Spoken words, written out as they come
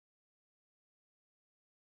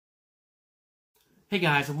Hey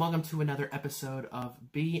guys, and welcome to another episode of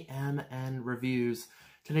BMN Reviews.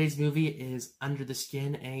 Today's movie is Under the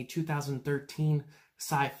Skin, a 2013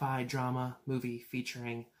 sci-fi drama movie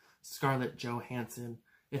featuring Scarlett Johansson.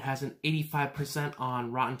 It has an 85%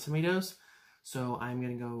 on Rotten Tomatoes, so I'm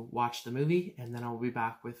going to go watch the movie, and then I'll be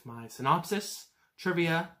back with my synopsis,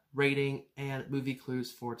 trivia, rating, and movie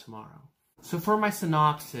clues for tomorrow. So for my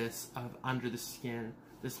synopsis of Under the Skin,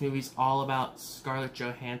 this movie's all about Scarlett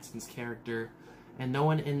Johansson's character, and no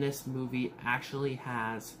one in this movie actually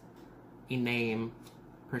has a name,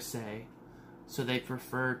 per se. So they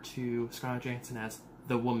refer to Scarlett Johansson as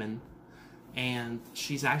the woman. And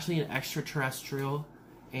she's actually an extraterrestrial.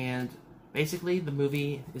 And basically the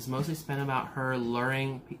movie is mostly spent about her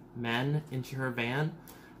luring men into her van.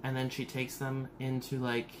 And then she takes them into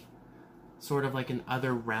sort of like an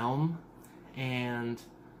other realm. And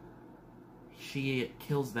she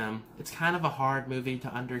kills them. It's kind of a hard movie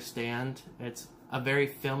to understand. It's a very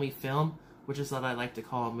filmy film, which is what I like to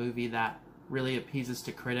call a movie that really appeases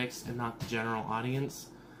to critics and not the general audience,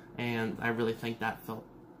 and I really think that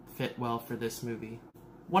fit well for this movie.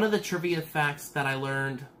 One of the trivia facts that I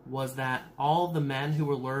learned was that all the men who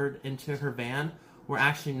were lured into her van were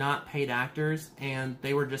actually not paid actors, and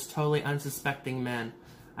they were just totally unsuspecting men.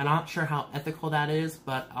 I'm not sure how ethical that is,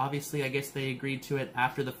 but obviously I guess they agreed to it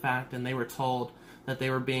after the fact and they were told that they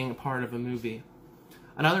were being a part of a movie.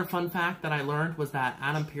 Another fun fact that I learned was that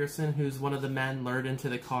Adam Pearson, who's one of the men lured into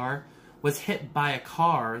the car, was hit by a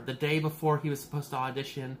car the day before he was supposed to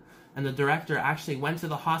audition, and the director actually went to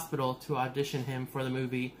the hospital to audition him for the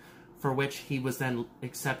movie, for which he was then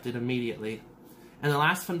accepted immediately. And the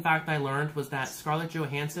last fun fact I learned was that Scarlett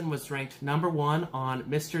Johansson was ranked #1 on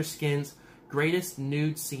Mr. Skin's greatest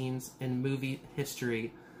nude scenes in movie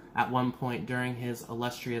history at one point during his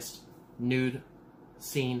illustrious nude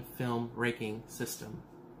scene film ranking system.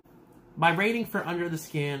 My rating for Under the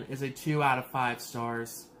Skin is a 2 out of 5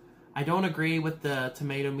 stars. I don't agree with the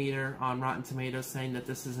tomato meter on Rotten Tomatoes saying that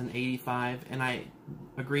this is an 85, and I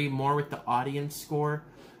agree more with the audience score.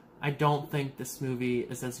 I don't think this movie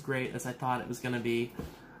is as great as I thought it was going to be.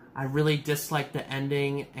 I really disliked the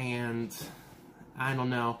ending, and I don't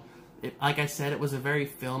know. Like I said, it was a very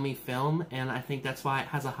filmy film, and I think that's why it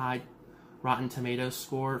has a high Rotten Tomatoes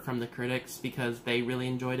score from the critics, because they really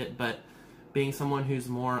enjoyed it. But being someone who's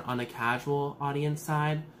more on a casual audience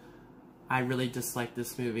side, I really dislike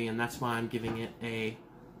this movie, and that's why I'm giving it a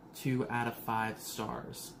 2 out of 5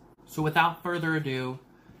 stars. So without further ado,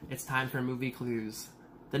 it's time for movie clues.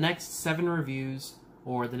 The next 7 reviews,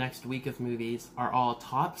 or the next week of movies, are all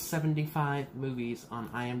top 75 movies on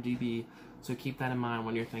IMDb, so keep that in mind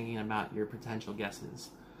when you're thinking about your potential guesses.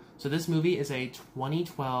 So this movie is a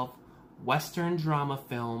 2012 Western drama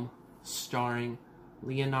film starring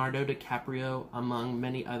Leonardo DiCaprio, among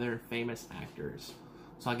many other famous actors.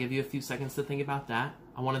 So I'll give you a few seconds to think about that.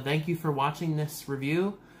 I want to thank you for watching this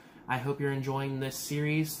review. I hope you're enjoying this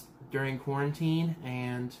series during quarantine,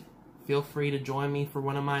 and feel free to join me for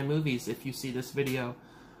one of my movies if you see this video.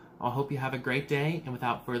 I hope you have a great day, and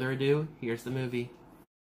without further ado, here's the movie.